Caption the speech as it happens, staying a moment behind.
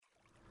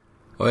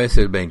Hoy es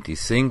el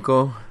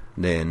 25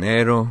 de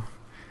enero.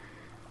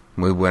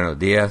 Muy buenos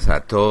días a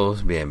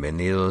todos.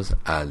 Bienvenidos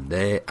al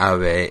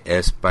DAB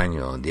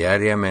Español.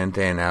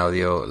 Diariamente en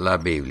audio la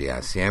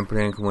Biblia.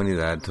 Siempre en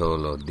comunidad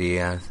todos los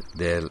días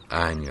del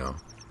año.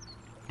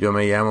 Yo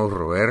me llamo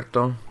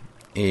Roberto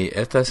y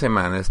esta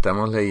semana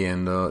estamos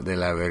leyendo de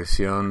la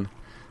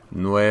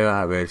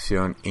nueva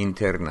versión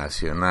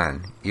internacional.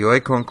 Y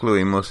hoy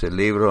concluimos el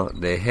libro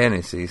de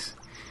Génesis,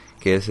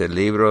 que es el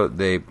libro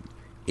de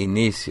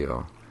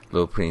inicio,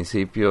 los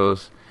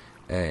principios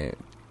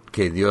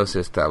que Dios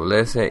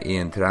establece, y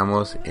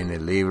entramos en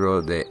el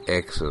libro de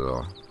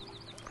Éxodo,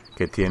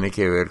 que tiene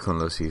que ver con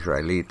los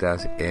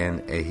israelitas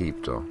en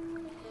Egipto.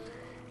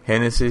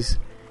 Génesis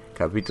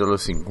capítulo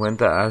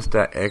 50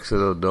 hasta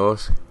Éxodo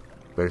 2,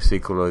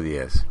 versículo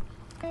 10.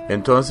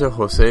 Entonces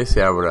José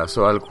se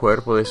abrazó al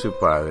cuerpo de su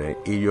padre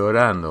y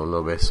llorando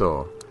lo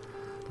besó.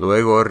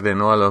 Luego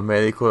ordenó a los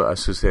médicos a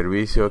su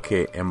servicio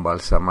que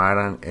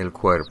embalsamaran el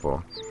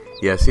cuerpo,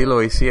 y así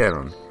lo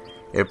hicieron.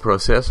 El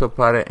proceso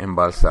para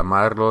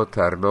embalsamarlo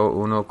tardó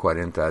unos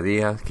 40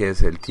 días, que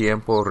es el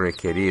tiempo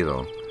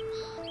requerido.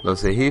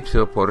 Los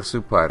egipcios, por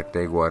su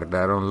parte,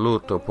 guardaron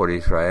luto por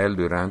Israel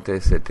durante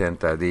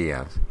 70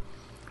 días.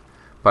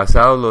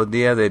 Pasados los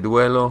días de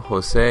duelo,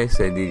 José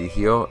se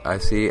dirigió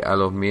así a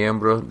los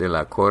miembros de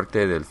la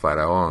corte del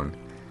faraón.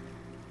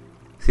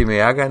 Si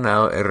me ha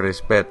ganado el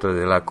respeto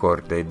de la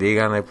corte,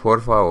 díganle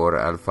por favor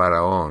al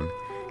faraón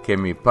que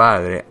mi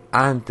padre,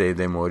 antes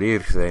de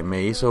morirse,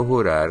 me hizo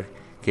jurar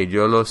que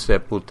yo lo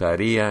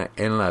sepultaría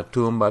en la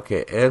tumba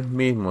que él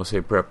mismo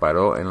se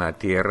preparó en la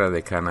tierra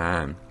de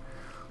Canaán.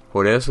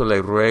 Por eso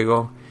le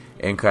ruego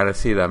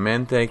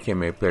encarecidamente que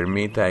me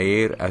permita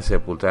ir a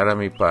sepultar a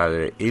mi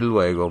padre y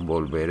luego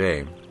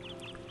volveré.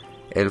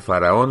 El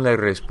faraón le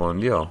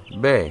respondió: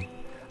 ve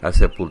a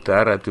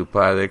sepultar a tu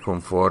padre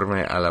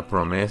conforme a la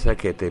promesa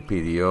que te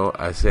pidió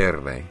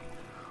hacerle.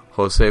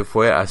 José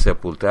fue a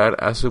sepultar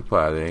a su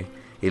padre,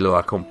 y lo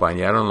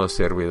acompañaron los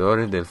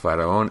servidores del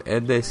faraón,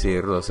 es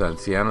decir, los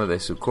ancianos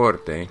de su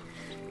corte,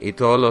 y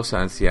todos los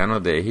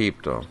ancianos de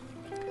Egipto.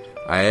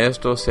 A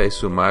esto se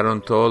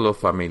sumaron todos los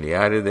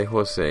familiares de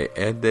José,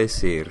 es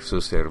decir,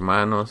 sus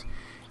hermanos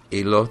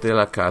y los de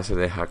la casa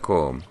de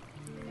Jacob.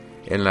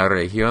 En la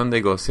región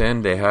de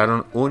Gosén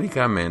dejaron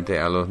únicamente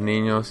a los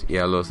niños y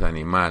a los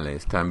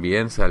animales.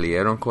 También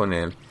salieron con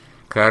él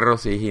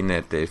carros y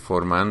jinetes,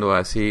 formando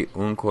así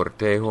un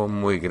cortejo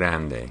muy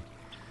grande.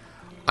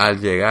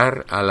 Al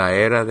llegar a la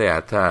era de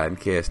Atad,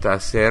 que está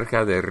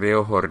cerca del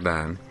río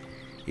Jordán,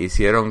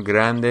 hicieron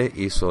grandes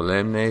y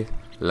solemnes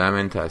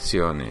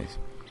lamentaciones.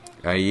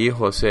 Allí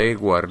José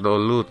guardó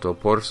luto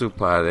por su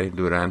padre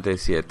durante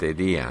 7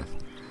 días.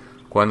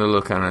 Cuando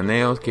los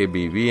cananeos que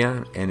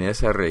vivían en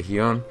esa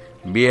región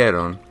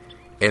vieron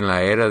en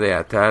la era de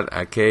Atad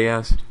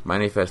aquellas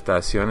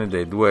manifestaciones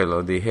de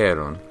duelo,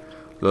 dijeron: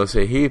 los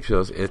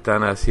egipcios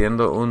están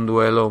haciendo un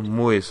duelo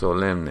muy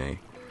solemne.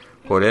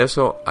 Por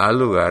eso al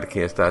lugar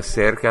que está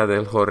cerca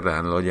del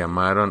Jordán lo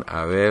llamaron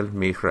Abel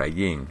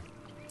Misrayim.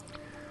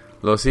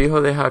 Los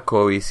hijos de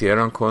Jacob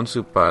hicieron con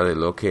su padre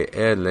lo que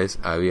él les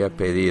había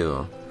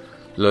pedido.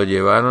 Lo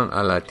llevaron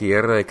a la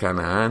tierra de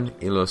Canaán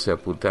y lo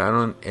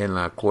sepultaron en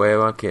la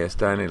cueva que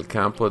está en el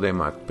campo de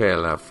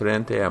Macpela,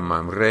 frente a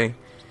Mamre,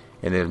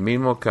 en el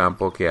mismo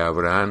campo que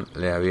Abraham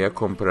le había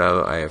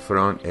comprado a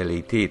Efrón el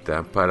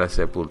hitita para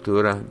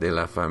sepultura de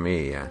la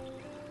familia.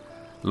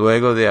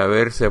 Luego de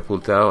haber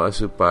sepultado a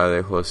su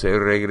padre, José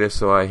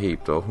regresó a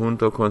Egipto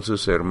junto con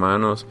sus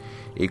hermanos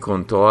y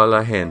con toda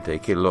la gente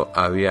que lo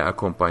había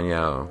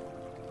acompañado.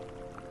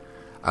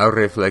 Al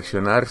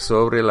reflexionar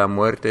sobre la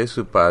muerte de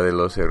su padre,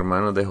 los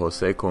hermanos de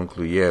José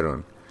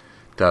concluyeron: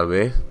 tal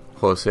vez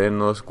José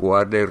nos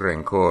guarde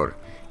rencor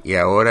y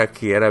ahora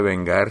quiera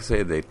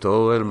vengarse de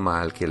todo el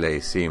mal que le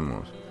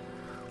hicimos.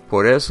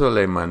 Por eso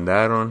le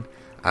mandaron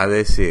a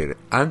decir: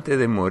 antes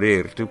de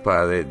morir tu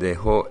padre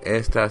dejó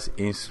estas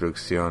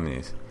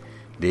instrucciones.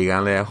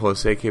 Díganle a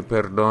José que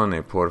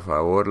perdone por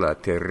favor la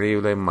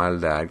terrible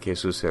maldad que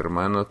sus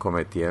hermanos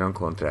cometieron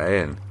contra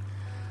él.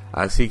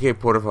 Así que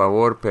por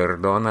favor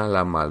perdona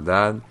la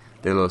maldad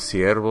de los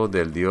siervos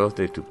del Dios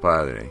de tu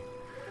padre.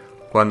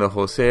 Cuando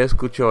José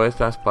escuchó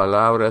estas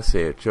palabras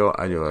se echó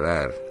a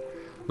llorar.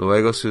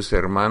 Luego sus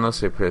hermanos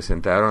se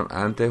presentaron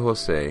ante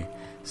José,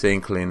 se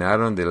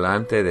inclinaron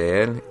delante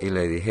de él y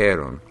le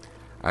dijeron: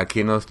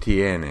 aquí nos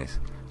tienes,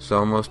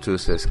 somos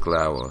tus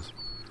esclavos.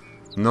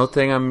 No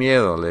tengan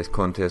miedo, les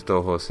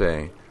contestó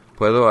José.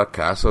 ¿Puedo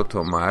acaso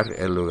tomar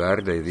el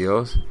lugar de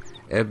Dios?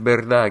 Es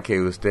verdad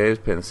que ustedes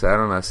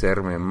pensaron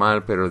hacerme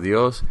mal, pero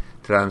Dios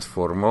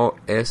transformó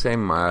ese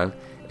mal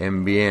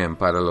en bien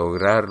para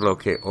lograr lo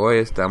que hoy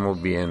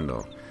estamos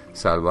viendo,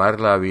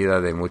 salvar la vida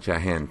de mucha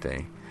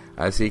gente.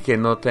 Así que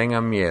no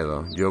tengan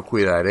miedo, yo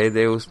cuidaré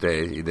de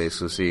ustedes y de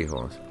sus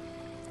hijos.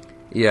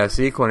 Y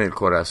así, con el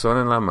corazón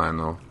en la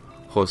mano,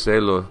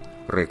 José los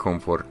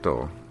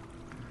reconfortó.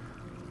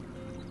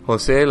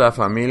 José y la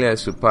familia de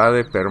su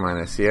padre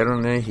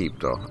permanecieron en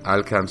Egipto.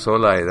 Alcanzó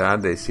la edad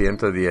de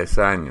 110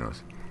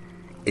 años.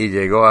 Y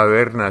llegó a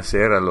ver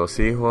nacer a los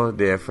hijos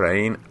de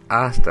Efraín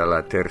hasta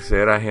la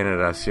tercera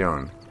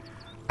generación.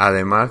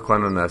 Además,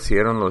 cuando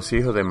nacieron los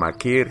hijos de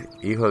Maquir,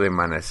 hijo de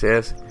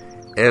Manasés,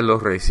 él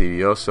los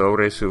recibió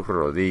sobre su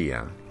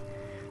rodilla.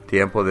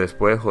 Tiempo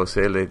después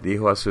José les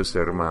dijo a sus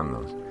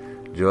hermanos: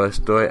 yo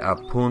estoy a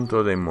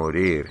punto de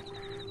morir,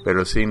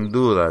 pero sin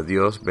duda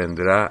Dios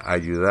vendrá a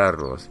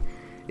ayudarlos,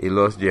 y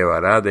los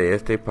llevará de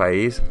este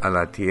país a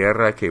la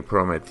tierra que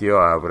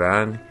prometió a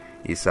Abraham,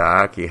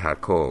 Isaac y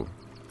Jacob.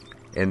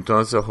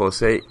 Entonces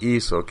José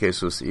hizo que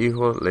sus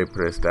hijos le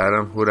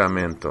prestaran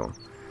juramento.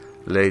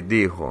 Les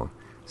dijo: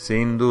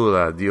 sin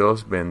duda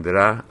Dios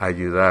vendrá a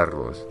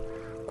ayudarlos.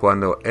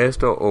 Cuando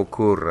esto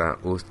ocurra,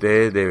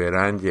 ustedes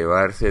deberán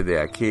llevarse de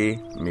aquí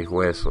mis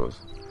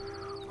huesos.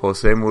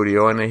 José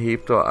murió en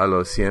Egipto a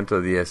los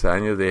 110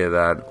 años de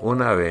edad.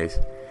 Una vez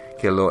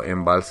que lo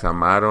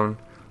embalsamaron,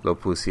 lo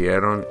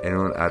pusieron en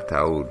un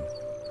ataúd.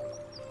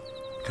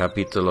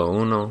 Capítulo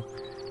 1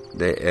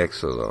 de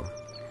Éxodo.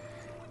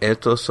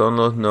 Estos son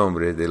los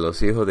nombres de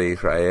los hijos de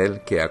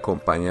Israel que,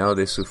 acompañados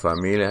de su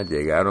familia,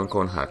 llegaron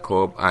con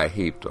Jacob a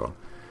Egipto: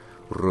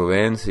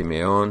 Rubén,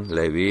 Simeón,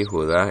 Leví,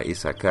 Judá,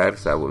 Isaacar,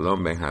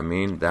 Zabulón,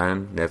 Benjamín,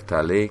 Dan,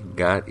 Neftalí,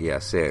 Gad y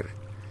Aser.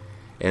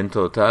 En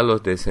total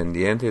los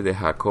descendientes de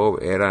Jacob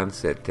eran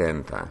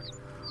 70.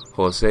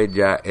 José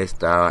ya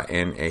estaba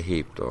en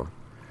Egipto.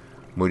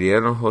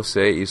 Murieron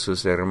José y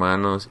sus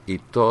hermanos y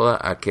toda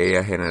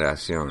aquella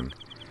generación.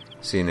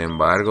 Sin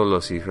embargo,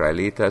 los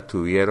israelitas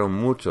tuvieron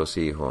muchos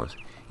hijos,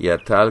 y a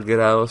tal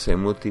grado se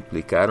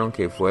multiplicaron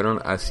que fueron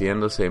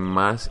haciéndose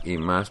más y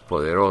más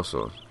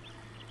poderosos.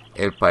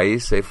 El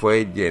país se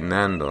fue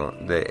llenando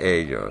de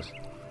ellos.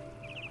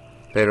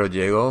 Pero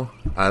llegó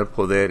al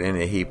poder en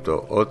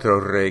Egipto otro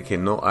rey que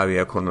no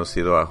había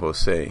conocido a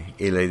José,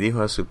 y le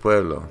dijo a su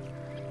pueblo: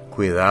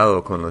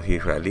 cuidado con los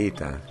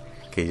israelitas,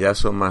 que ya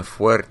son más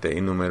fuertes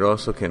y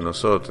numerosos que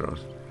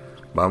nosotros.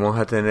 Vamos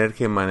a tener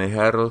que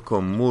manejarlos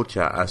con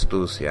mucha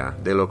astucia,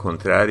 de lo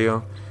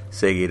contrario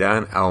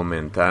seguirán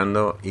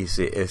aumentando, y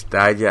si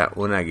estalla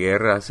una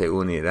guerra se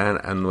unirán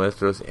a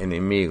nuestros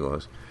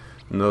enemigos,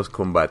 nos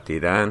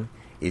combatirán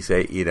y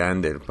se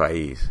irán del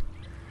país.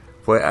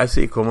 Fue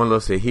así como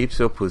los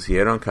egipcios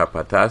pusieron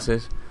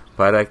capataces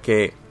para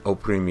que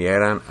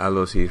oprimieran a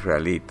los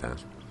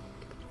israelitas.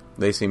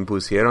 Les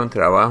impusieron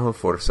trabajos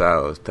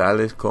forzados,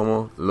 tales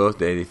como los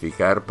de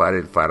edificar para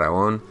el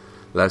faraón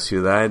las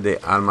ciudades de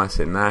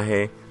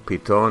almacenaje,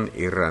 Pitón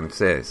y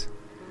Ramsés.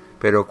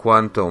 Pero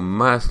cuanto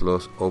más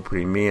los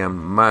oprimían,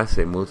 más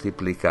se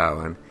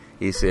multiplicaban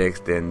y se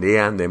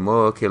extendían, de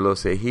modo que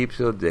los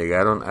egipcios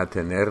llegaron a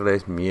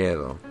tenerles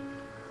miedo.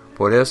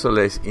 Por eso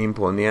les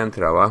imponían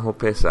trabajos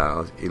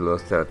pesados y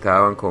los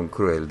trataban con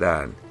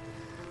crueldad.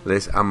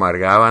 Les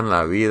amargaban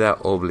la vida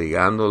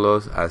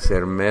obligándolos a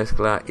hacer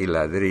mezcla y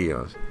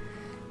ladrillos,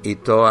 y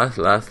todas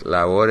las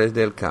labores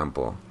del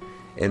campo.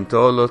 En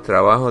todos los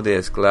trabajos de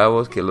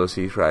esclavos que los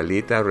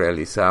israelitas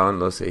realizaban,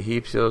 los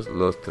egipcios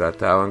los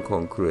trataban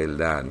con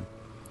crueldad.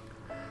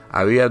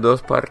 Había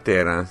 2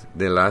 parteras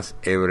de las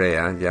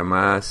hebreas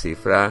llamadas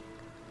Sifra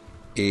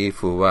y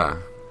Fubá,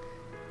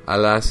 a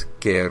las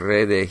que el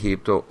rey de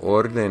Egipto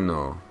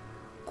ordenó: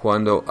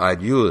 cuando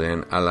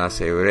ayuden a las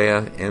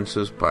hebreas en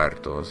sus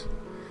partos,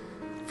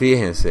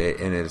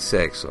 fíjense en el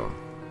sexo.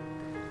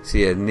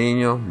 Si es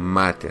niño,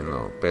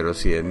 mátenlo, pero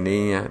si es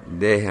niña,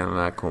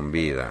 déjenla con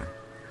vida.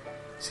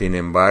 Sin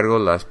embargo,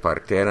 las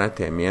parteras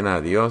temían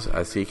a Dios,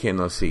 así que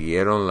no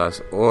siguieron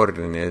las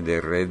órdenes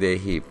del rey de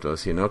Egipto,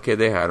 sino que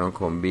dejaron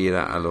con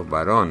vida a los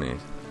varones.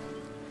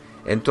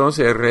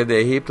 Entonces el rey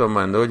de Egipto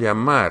mandó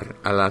llamar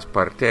a las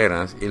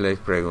parteras y les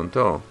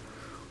preguntó: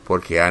 ¿por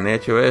qué han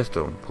hecho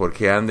esto? ¿Por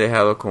qué han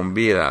dejado con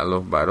vida a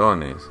los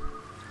varones?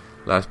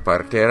 Las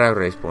parteras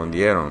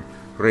respondieron: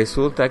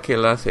 resulta que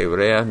las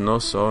hebreas no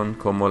son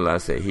como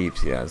las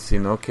egipcias,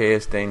 sino que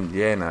estén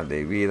llenas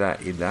de vida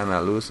y dan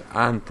a luz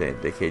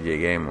antes de que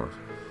lleguemos.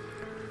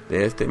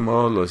 De este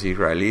modo los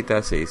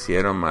israelitas se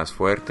hicieron más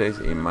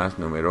fuertes y más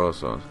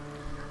numerosos.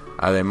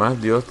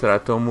 Además, Dios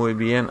trató muy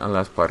bien a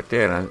las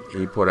parteras,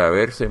 y por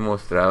haberse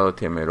mostrado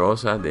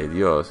temerosas de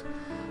Dios,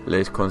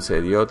 les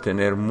concedió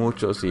tener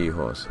muchos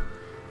hijos.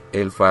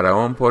 El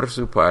faraón, por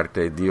su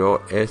parte,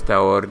 dio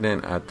esta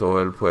orden a todo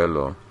el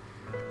pueblo: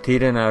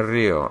 tiren al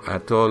río a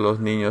todos los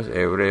niños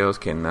hebreos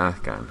que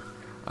nazcan,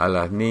 a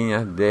las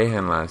niñas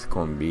déjenlas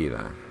con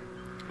vida.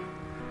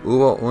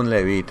 Hubo un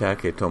levita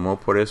que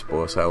tomó por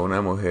esposa a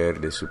una mujer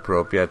de su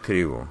propia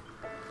tribu.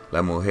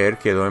 La mujer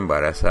quedó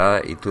embarazada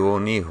y tuvo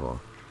un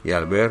hijo, y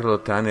al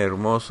verlo tan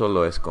hermoso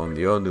lo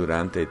escondió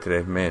durante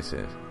 3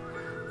 meses.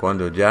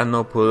 Cuando ya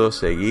no pudo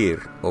seguir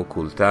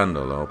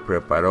ocultándolo,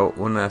 preparó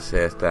una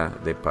cesta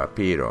de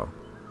papiro.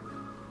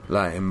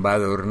 La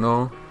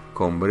embadurnó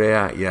con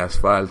brea y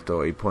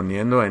asfalto, y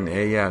poniendo en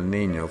ella al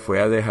niño, fue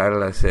a dejar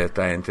la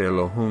cesta entre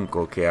los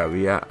juncos que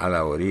había a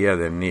la orilla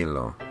del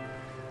Nilo.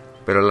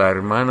 Pero la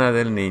hermana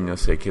del niño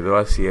se quedó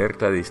a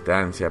cierta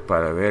distancia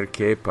para ver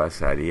qué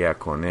pasaría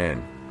con él.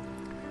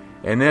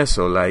 En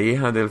eso la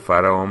hija del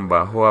faraón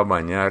bajó a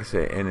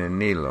bañarse en el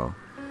Nilo.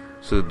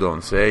 Sus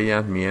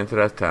doncellas,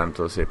 mientras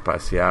tanto, se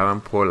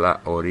paseaban por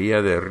la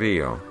orilla del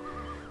río.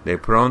 De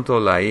pronto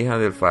la hija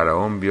del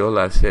faraón vio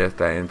la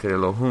cesta entre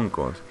los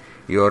juncos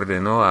y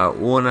ordenó a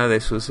una de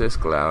sus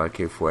esclavas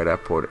que fuera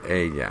por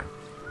ella.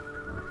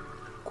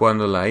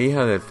 Cuando la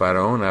hija del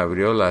faraón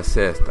abrió la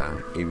cesta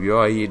y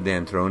vio allí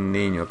dentro un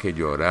niño que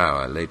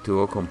lloraba, le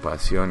tuvo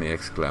compasión y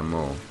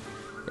exclamó: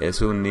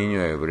 «Es un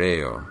niño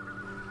hebreo».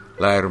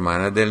 La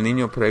hermana del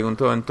niño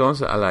preguntó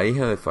entonces a la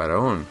hija del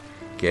faraón: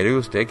 «¿Quiere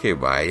usted que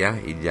vaya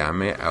y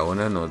llame a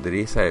una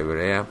nodriza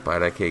hebrea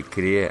para que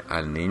críe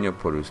al niño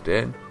por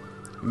usted?»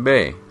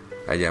 «Ve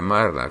a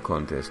llamarla»,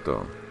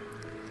 contestó.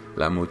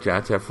 La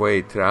muchacha fue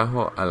y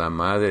trajo a la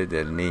madre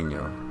del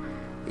niño,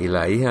 y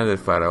la hija del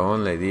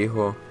faraón le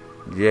dijo: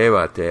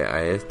 «Llévate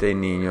a este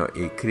niño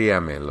y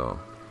críamelo,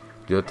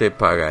 yo te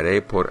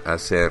pagaré por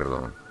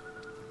hacerlo».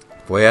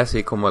 Fue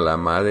así como la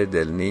madre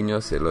del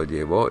niño se lo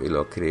llevó y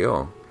lo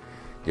crió.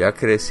 Ya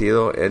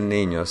crecido el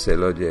niño, se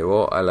lo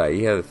llevó a la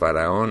hija del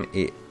faraón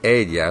y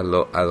ella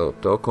lo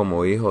adoptó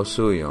como hijo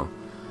suyo.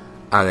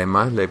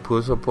 Además le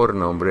puso por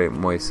nombre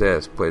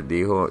Moisés, pues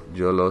dijo: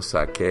 «Yo lo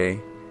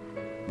saqué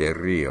del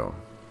río».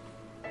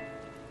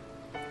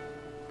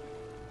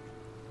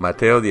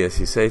 Mateo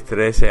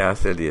 16:13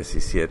 hasta el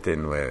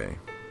 17:9.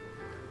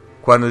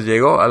 Cuando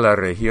llegó a la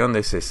región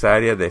de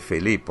Cesarea de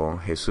Filipo,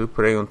 Jesús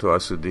preguntó a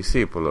sus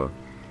discípulos: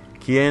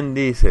 «¿Quién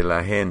dice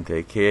la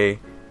gente que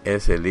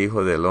es el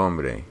Hijo del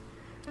Hombre?».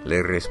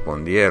 Le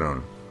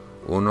respondieron: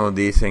 «Unos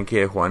dicen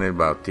que Juan el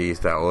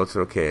Bautista,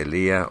 otro que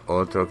Elías,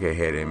 otro que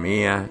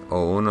Jeremías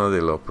o uno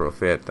de los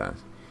profetas.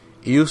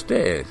 ¿Y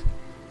ustedes?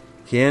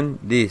 ¿Quién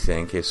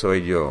dicen que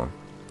soy yo?».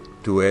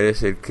 «Tú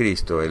eres el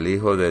Cristo, el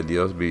Hijo del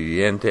Dios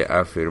viviente»,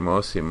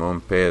 afirmó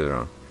Simón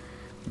Pedro.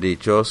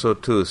 «Dichoso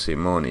tú,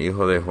 Simón,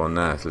 hijo de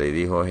Jonás», le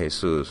dijo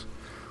Jesús,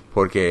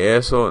 «porque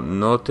eso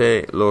no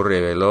te lo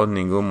reveló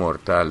ningún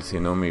mortal,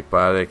 sino mi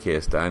Padre que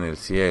está en el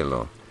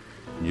cielo.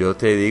 Yo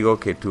te digo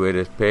que tú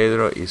eres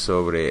Pedro, y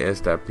sobre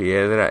esta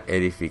piedra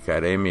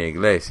edificaré mi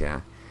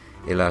iglesia,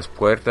 y las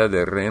puertas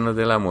del reino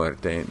de la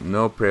muerte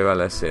no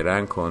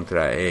prevalecerán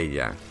contra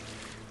ella.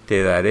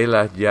 Te daré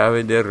las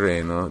llaves del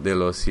reino de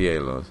los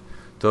cielos.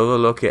 Todo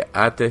lo que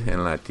ates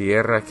en la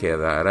tierra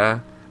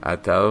quedará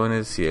atado en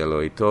el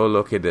cielo, y todo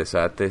lo que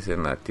desates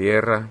en la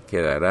tierra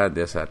quedará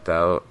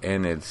desatado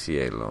en el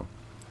cielo».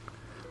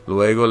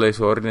 Luego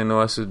les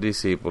ordenó a sus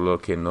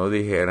discípulos que no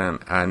dijeran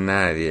a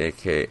nadie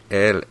que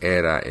él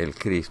era el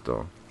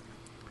Cristo.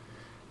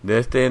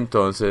 Desde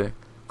entonces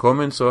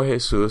comenzó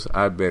Jesús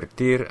a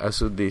advertir a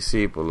sus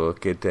discípulos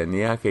que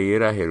tenía que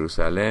ir a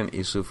Jerusalén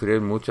y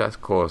sufrir muchas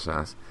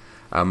cosas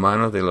a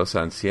manos de los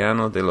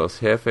ancianos, de los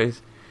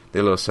jefes,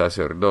 de los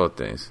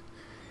sacerdotes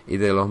y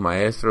de los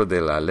maestros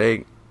de la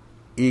ley,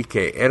 y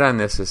que era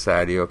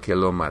necesario que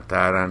lo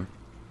mataran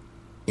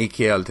y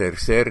que al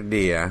tercer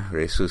día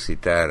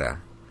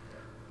resucitara.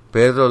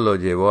 Pedro lo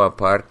llevó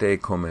aparte y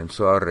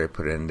comenzó a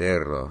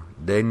reprenderlo: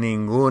 «De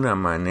ninguna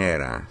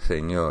manera,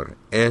 Señor,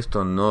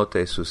 esto no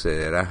te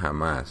sucederá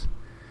jamás».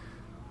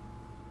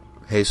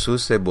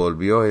 Jesús se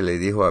volvió y le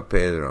dijo a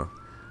Pedro: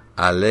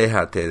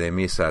 «Aléjate de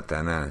mí,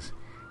 Satanás.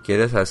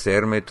 ¿Quieres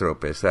hacerme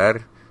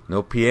tropezar?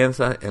 No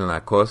piensas en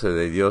la cosa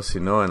de Dios,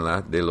 sino en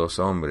la de los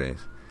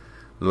hombres».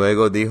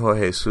 Luego dijo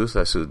Jesús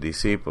a sus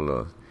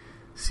discípulos: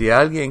 «Si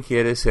alguien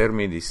quiere ser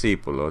mi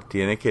discípulo,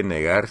 tiene que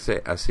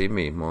negarse a sí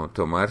mismo,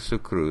 tomar su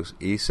cruz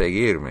y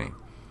seguirme.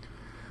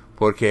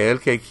 Porque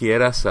el que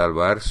quiera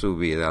salvar su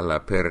vida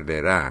la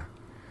perderá,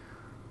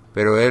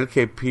 pero el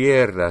que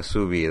pierda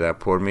su vida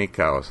por mi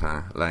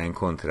causa la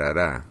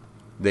encontrará.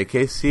 ¿De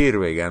qué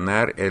sirve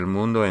ganar el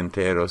mundo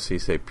entero si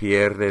se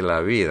pierde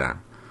la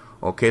vida?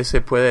 ¿O qué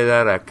se puede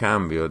dar a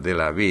cambio de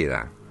la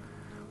vida?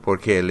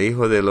 Porque el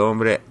Hijo del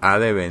Hombre ha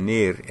de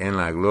venir en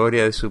la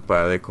gloria de su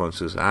Padre con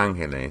sus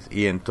ángeles,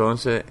 y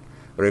entonces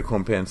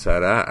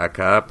recompensará a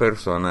cada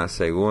persona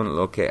según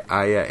lo que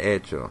haya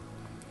hecho.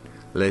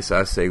 Les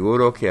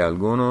aseguro que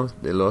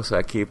algunos de los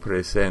aquí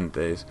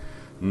presentes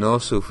no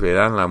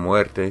sufrirán la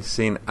muerte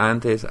sin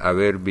antes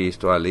haber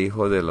visto al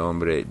Hijo del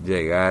Hombre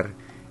llegar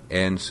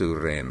en su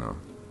reino».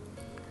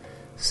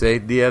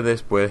 6 días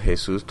después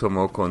Jesús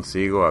tomó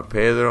consigo a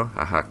Pedro,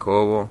 a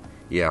Jacobo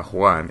y a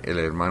Juan, el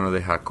hermano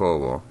de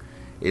Jacobo,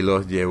 y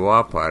los llevó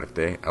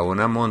aparte a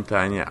una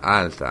montaña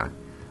alta.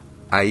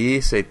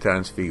 Allí se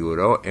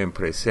transfiguró en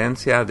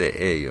presencia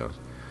de ellos.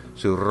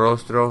 Su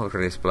rostro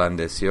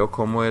resplandeció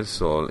como el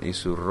sol, y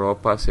su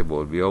ropa se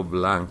volvió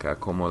blanca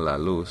como la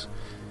luz.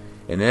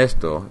 En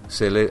esto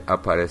se le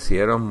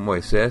aparecieron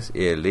Moisés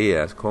y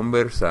Elías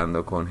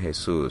conversando con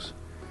Jesús.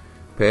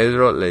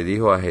 Pedro le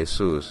dijo a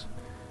Jesús: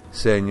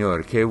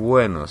 «Señor, qué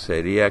bueno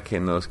sería que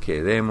nos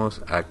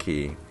quedemos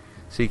aquí.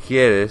 Si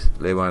quieres,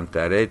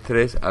 levantaré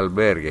 3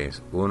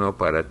 albergues, uno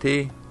para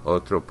ti,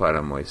 otro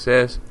para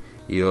Moisés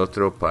y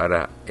otro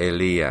para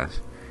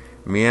Elías».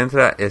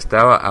 Mientras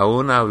estaba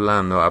aún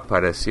hablando,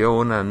 apareció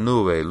una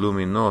nube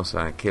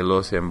luminosa que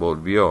los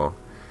envolvió,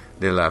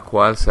 de la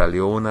cual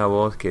salió una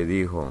voz que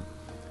dijo: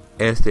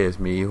 «Este es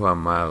mi Hijo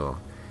amado,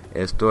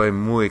 estoy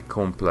muy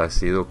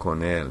complacido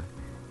con él».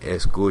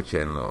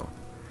 escúchenlo.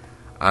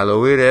 Al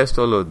oír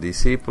esto, los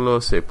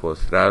discípulos se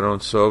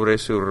postraron sobre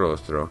su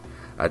rostro,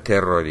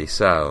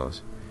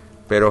 aterrorizados.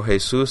 Pero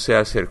Jesús se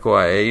acercó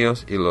a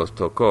ellos y los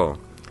tocó.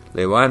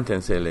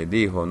 Levántense, les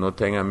dijo, no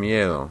tengan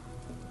miedo.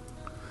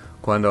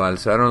 Cuando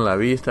alzaron la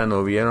vista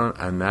no vieron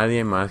a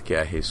nadie más que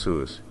a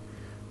Jesús.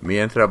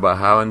 Mientras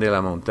bajaban de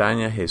la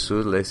montaña,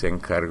 Jesús les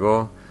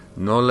encargó,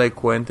 no le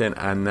cuenten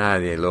a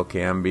nadie lo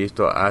que han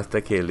visto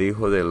hasta que el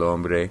Hijo del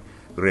Hombre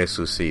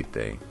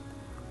resucite.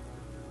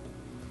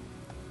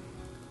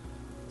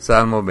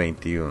 Salmo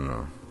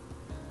 21.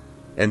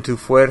 En tu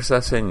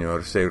fuerza,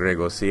 Señor, se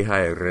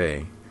regocija el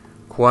Rey.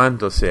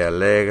 Cuánto se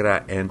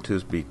alegra en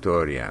tus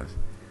victorias.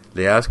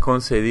 Le has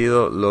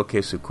concedido lo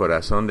que su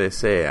corazón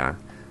desea,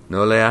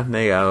 no le has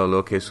negado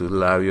lo que sus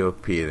labios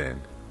piden.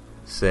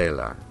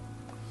 Selah.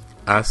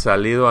 Has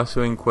salido a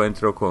su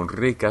encuentro con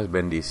ricas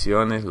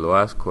bendiciones, lo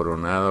has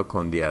coronado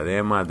con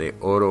diadema de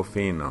oro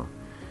fino.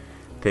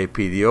 Te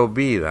pidió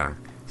vida,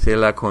 se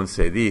la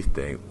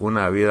concediste,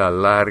 una vida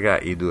larga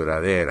y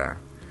duradera.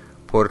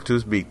 Por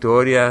tus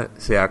victorias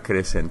se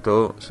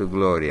acrecentó su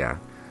gloria.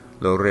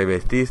 Lo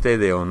revestiste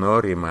de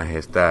honor y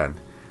majestad.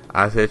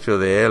 Has hecho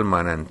de él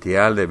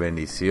manantial de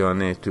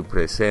bendiciones, tu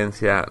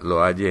presencia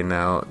lo ha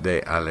llenado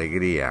de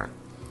alegría.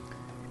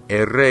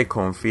 El rey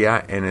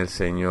confía en el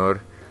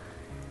Señor,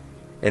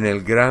 en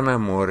el gran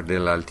amor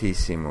del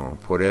Altísimo,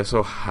 por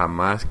eso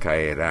jamás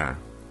caerá.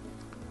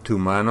 Tu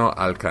mano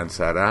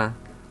alcanzará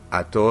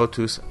a todos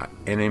tus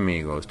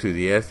enemigos, tu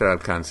diestra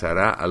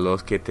alcanzará a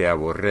los que te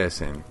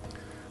aborrecen.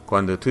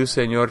 Cuando tú,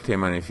 Señor, te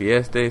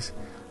manifiestes,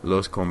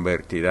 los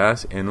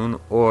convertirás en un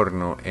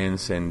horno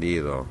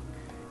encendido.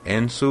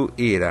 En su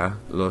ira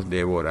los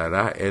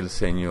devorará el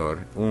Señor,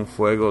 un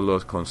fuego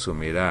los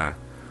consumirá.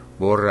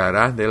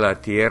 Borrarás de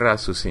la tierra a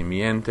su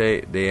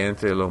simiente, de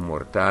entre los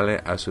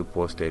mortales a su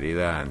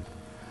posteridad.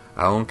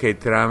 Aunque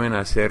tramen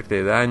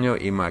hacerte daño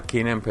y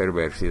maquinen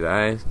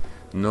perversidades,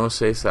 no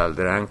se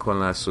saldrán con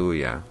la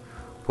suya,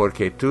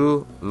 porque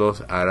tú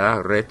los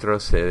harás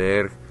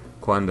retroceder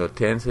cuando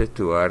tenses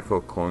tu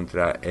arco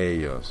contra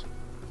ellos.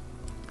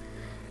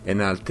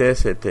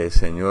 Enaltécete,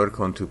 Señor,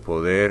 con tu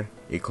poder,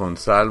 y con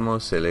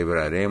salmos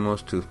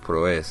celebraremos tus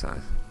proezas.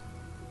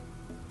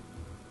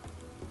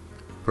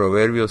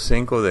 Proverbios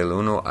 5 del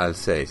 1 al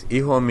 6.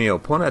 Hijo mío,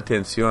 pon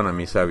atención a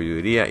mi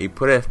sabiduría y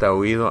presta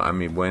oído a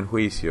mi buen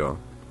juicio,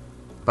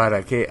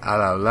 para que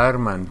al hablar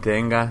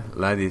mantengas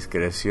la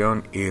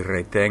discreción y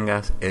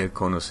retengas el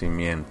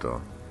conocimiento.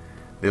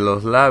 De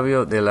los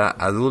labios de la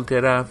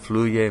adúltera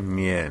fluye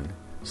miel,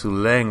 su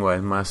lengua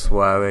es más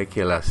suave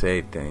que el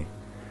aceite,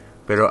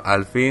 pero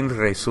al fin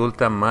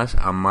resulta más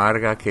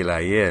amarga que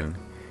la hiel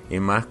y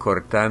más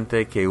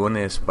cortante que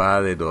una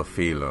espada de 2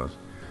 filos.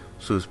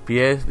 Sus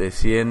pies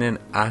descienden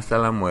hasta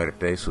la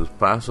muerte, sus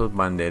pasos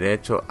van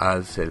derecho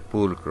al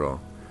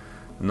sepulcro.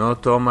 No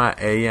toma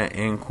ella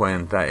en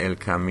cuenta el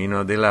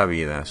camino de la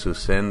vida, sus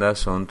sendas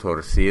son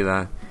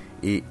torcidas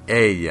y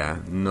ella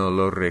no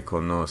lo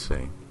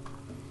reconoce.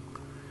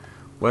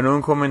 Bueno,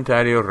 un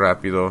comentario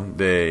rápido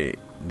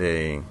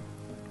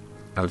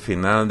al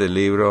final del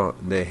libro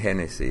de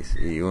Génesis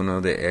y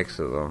uno de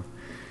Éxodo.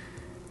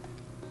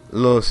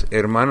 Los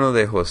hermanos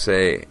de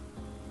José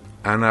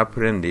han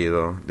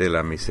aprendido de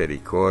la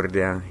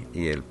misericordia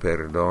y el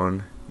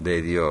perdón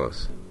de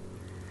Dios.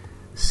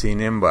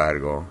 Sin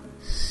embargo,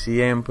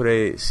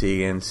 siempre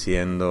siguen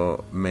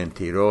siendo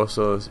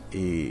mentirosos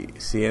y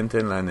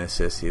sienten la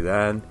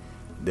necesidad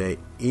de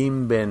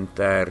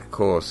inventar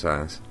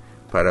cosas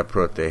para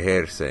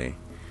protegerse.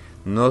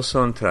 No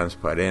son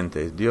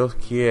transparentes. Dios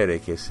quiere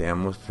que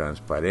seamos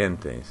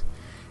transparentes.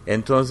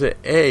 Entonces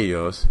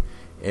ellos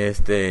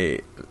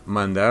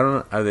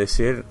mandaron a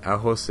decir a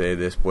José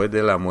después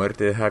de la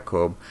muerte de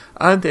Jacob: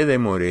 antes de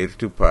morir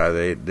tu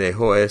padre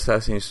dejó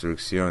esas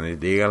instrucciones,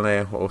 díganle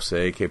a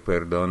José que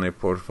perdone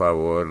por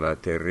favor la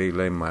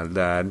terrible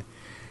maldad,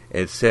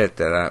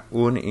 etcétera.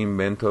 Un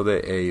invento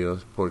de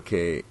ellos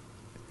porque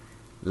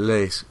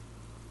les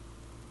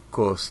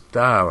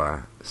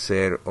costaba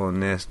ser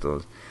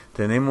honestos.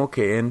 Tenemos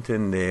que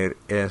entender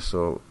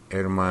eso,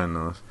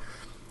 hermanos,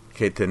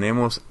 que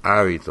tenemos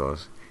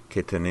hábitos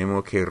que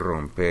tenemos que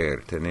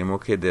romper, tenemos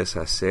que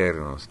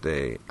deshacernos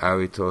de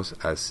hábitos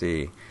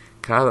así.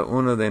 Cada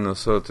uno de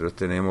nosotros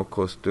tenemos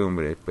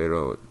costumbres,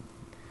 pero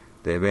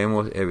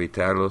debemos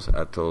evitarlos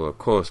a todo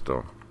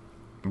costo.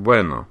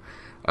 Bueno,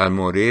 al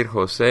morir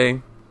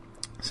José,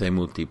 se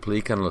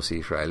multiplican los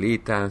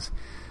israelitas,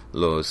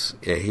 los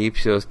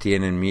egipcios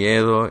tienen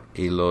miedo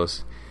y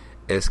los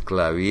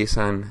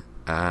esclavizan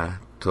a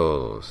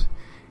todos.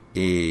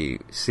 Y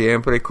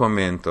siempre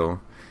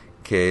comento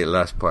que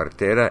las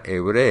parteras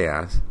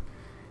hebreas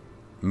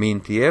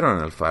mintieron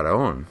al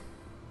faraón,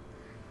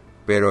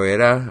 pero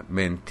era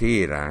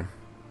mentira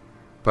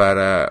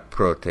para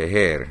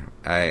proteger.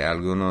 Hay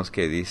algunos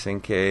que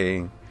dicen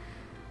que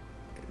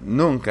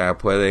nunca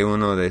puede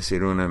uno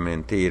decir una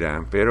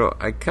mentira, pero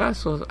hay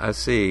casos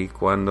así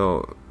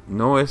cuando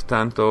no es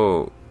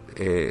tanto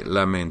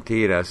la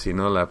mentira,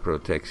 sino la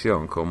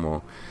protección,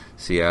 como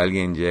si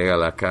alguien llega a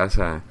la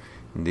casa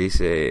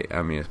dice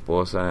a mi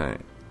esposa,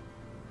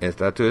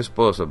 está tu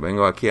esposo,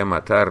 vengo aquí a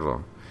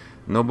matarlo,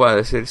 no va a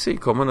decir, sí,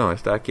 cómo no,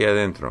 está aquí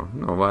adentro,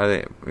 no va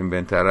a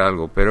inventar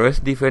algo, pero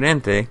es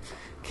diferente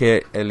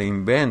que el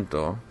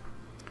invento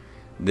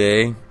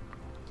de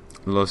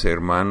los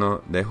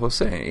hermanos de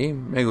José, y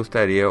me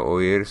gustaría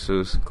oír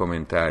sus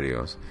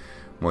comentarios.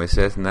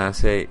 Moisés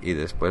nace y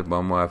después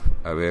vamos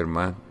a ver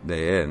más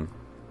de él.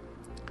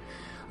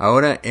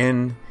 Ahora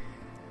en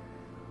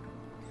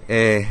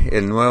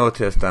el Nuevo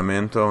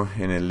Testamento,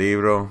 en el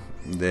libro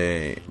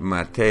de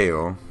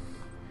Mateo,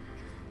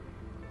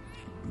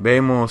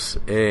 vemos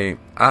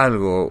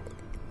algo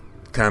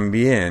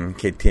también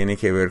que tiene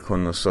que ver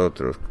con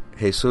nosotros.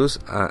 Jesús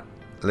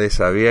les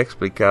había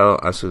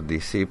explicado a sus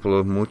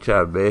discípulos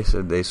muchas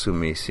veces de su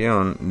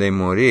misión de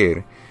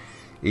morir,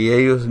 y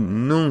ellos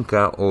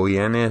nunca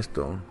oían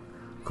esto.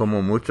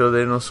 Como muchos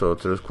de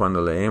nosotros,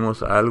 cuando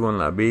leemos algo en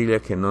la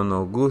Biblia que no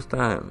nos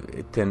gusta,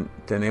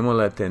 tenemos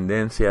la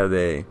tendencia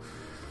de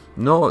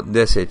no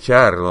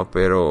desecharlo,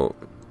 pero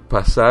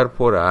pasar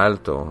por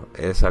alto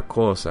esa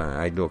cosa.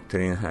 Hay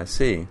doctrinas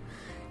así.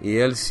 Y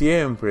él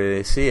siempre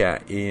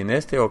decía, y en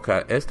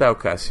esta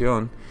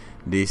ocasión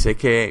dice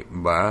que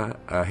va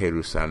a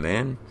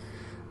Jerusalén,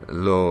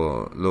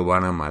 lo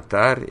van a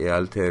matar y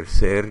al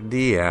tercer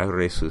día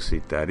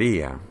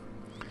resucitaría.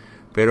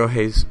 Pero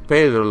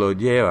Pedro lo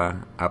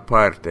lleva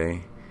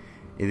aparte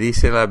y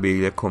dice la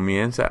Biblia,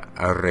 comienza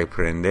a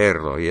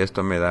reprenderlo, y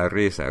esto me da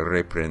risa,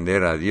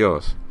 reprender a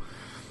Dios.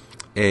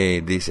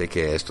 Dice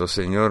que esto,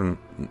 Señor,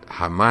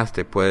 jamás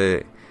te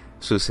puede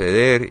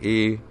suceder,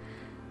 y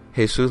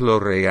Jesús lo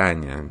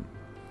regaña,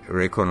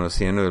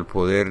 reconociendo el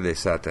poder de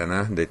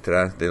Satanás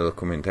detrás de los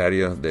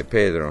comentarios de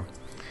Pedro.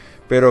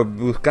 Pero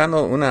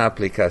buscando una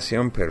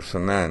aplicación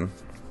personal,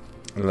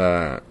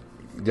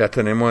 ya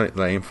tenemos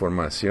la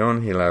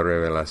información y la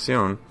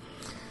revelación.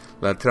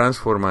 La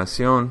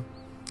transformación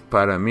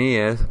para mí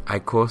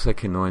hay cosas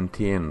que no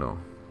entiendo.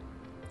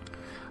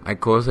 Hay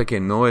cosas que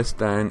no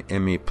están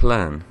en mi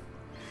plan.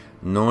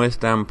 No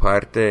están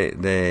parte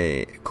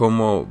de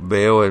cómo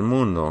veo el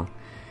mundo.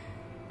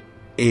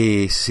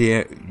 Y si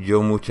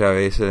yo muchas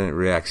veces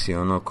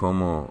reacciono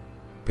como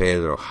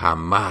Pedro,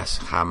 jamás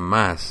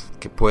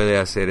que puede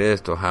hacer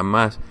esto,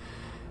 jamás,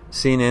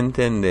 sin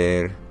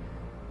entender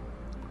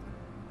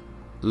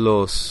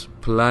los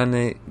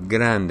planes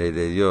grandes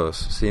de Dios,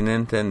 sin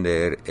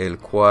entender el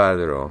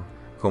cuadro,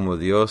 como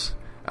Dios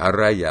ha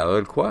rayado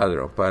el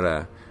cuadro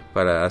para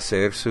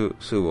hacer su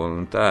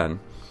voluntad.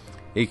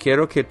 Y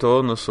quiero que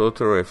todos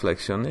nosotros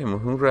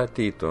reflexionemos un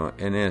ratito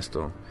en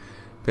esto,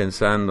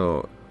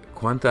 pensando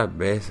cuántas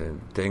veces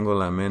tengo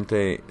la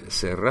mente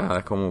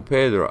cerrada como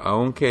Pedro,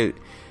 aunque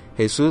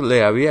Jesús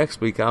le había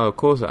explicado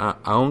cosas,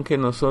 aunque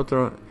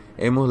nosotros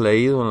hemos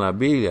leído en la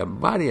Biblia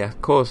varias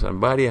cosas,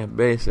 varias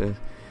veces,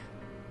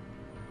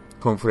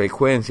 con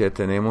frecuencia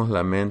tenemos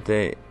la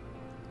mente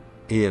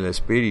y el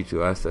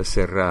espíritu hasta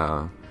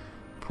cerrada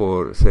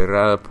por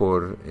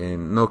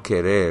no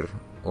querer,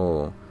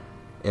 o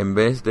en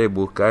vez de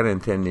buscar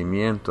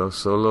entendimiento,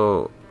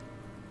 solo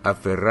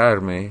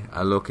aferrarme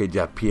a lo que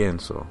ya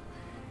pienso.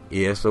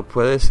 Y esto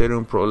puede ser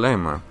un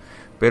problema,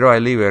 pero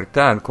hay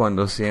libertad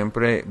cuando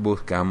siempre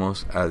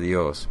buscamos a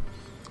Dios.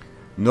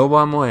 No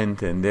vamos a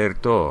entender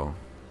todo,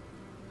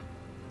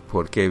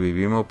 porque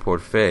vivimos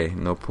por fe,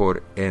 no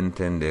por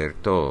entender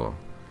todo.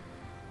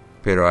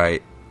 Pero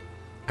hay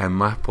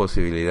más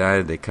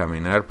posibilidades de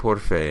caminar por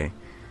fe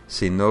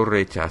si no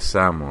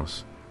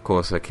rechazamos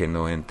cosas que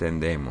no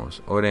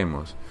entendemos.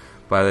 Oremos.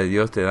 Padre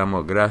Dios, te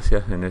damos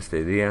gracias en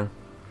este día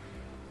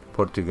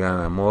por tu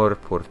gran amor,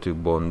 por tu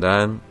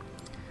bondad,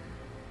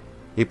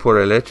 y por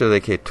el hecho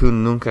de que tú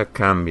nunca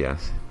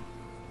cambias.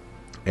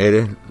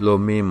 Eres lo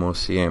mismo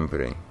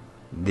siempre.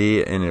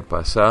 En el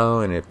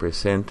pasado, en el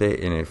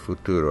presente, en el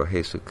futuro.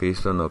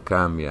 Jesucristo no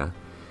cambia.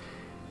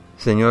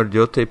 Señor,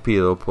 yo te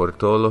pido por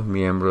todos los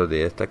miembros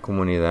de esta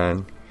comunidad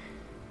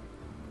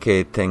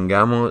que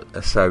tengamos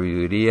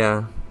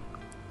sabiduría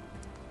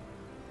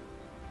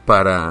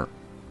para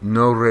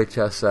no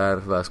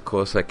rechazar las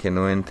cosas que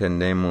no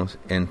entendemos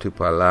en tu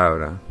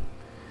palabra.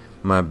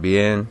 Más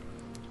bien,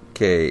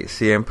 que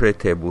siempre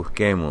te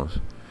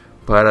busquemos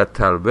para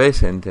tal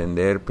vez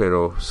entender,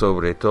 pero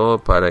sobre todo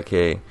para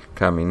que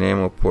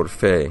caminemos por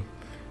fe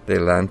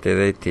delante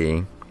de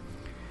ti,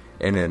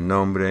 en el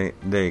nombre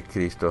de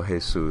Cristo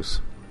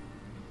Jesús.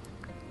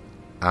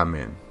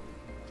 Amén.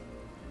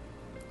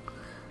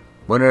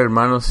 Bueno,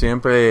 hermanos,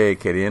 siempre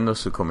queriendo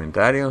sus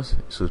comentarios,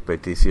 sus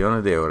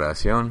peticiones de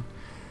oración.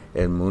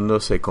 El mundo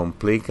se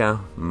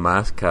complica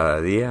más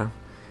cada día.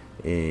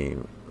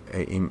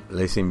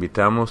 Les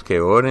invitamos que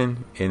oren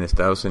en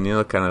Estados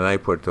Unidos, Canadá y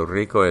Puerto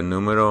Rico. El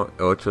número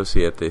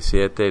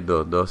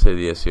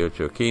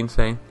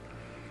 877-212-1815.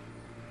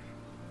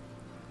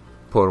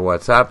 Por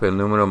WhatsApp el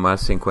número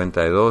más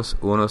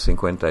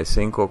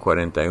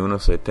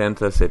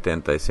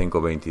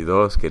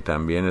 52-155-4170-7522, que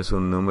también es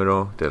un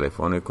número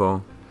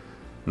telefónico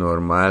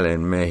normal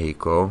en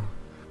México,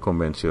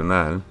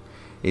 convencional.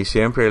 Y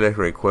siempre les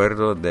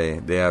recuerdo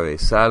de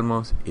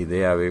Salmos y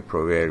de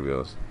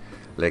Proverbios.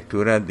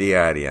 lectura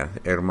diaria,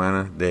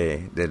 hermanas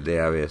del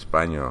DAB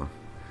Español.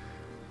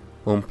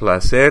 Un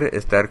placer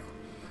estar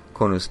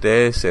con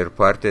ustedes, ser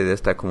parte de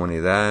esta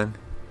comunidad.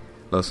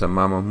 Los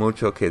amamos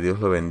mucho, que Dios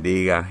los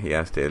bendiga y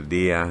hasta el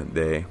día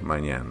de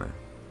mañana.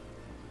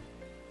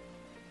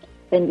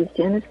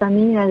 Bendiciones,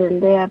 familia del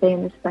DAB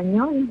en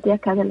español, de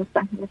acá de Los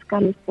Ángeles,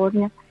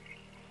 California.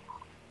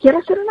 Quiero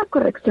hacer una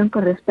corrección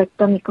con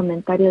respecto a mi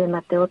comentario de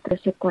Mateo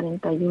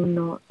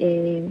 13:41.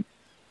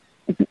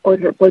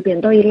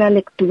 Volviendo a oír la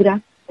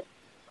lectura,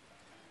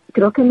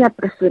 creo que me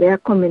apresuré a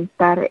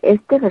comentar,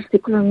 este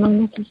versículo no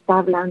nos está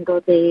hablando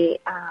de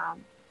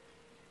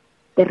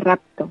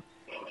rapto.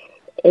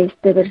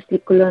 Este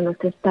versículo nos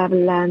está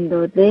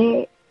hablando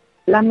de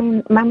la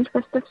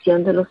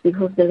manifestación de los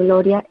hijos de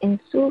gloria en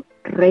su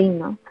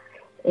reino,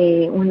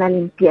 una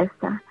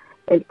limpieza,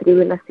 el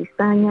trigo y la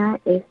cizaña,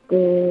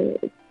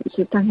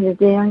 sus ángeles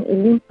llegan y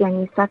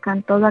limpian y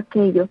sacan todo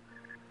aquello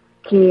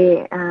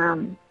que,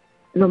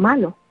 lo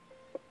malo,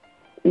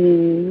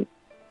 y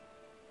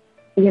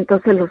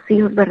entonces los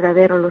hijos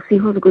verdaderos, los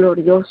hijos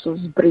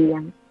gloriosos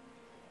brillan.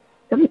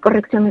 Entonces, mi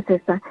corrección es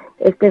esta: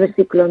 este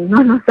versículo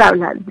no nos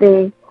habla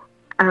de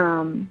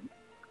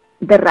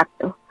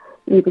rapto.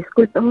 Y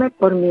discúlpenme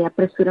por mi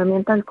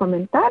apresuramiento al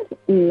comentar,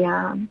 y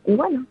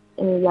bueno,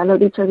 ya lo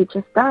dicho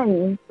está,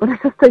 y por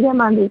eso estoy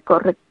llamando y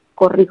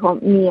corrijo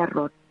mi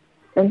error.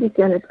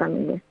 Bendiciones,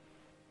 familia.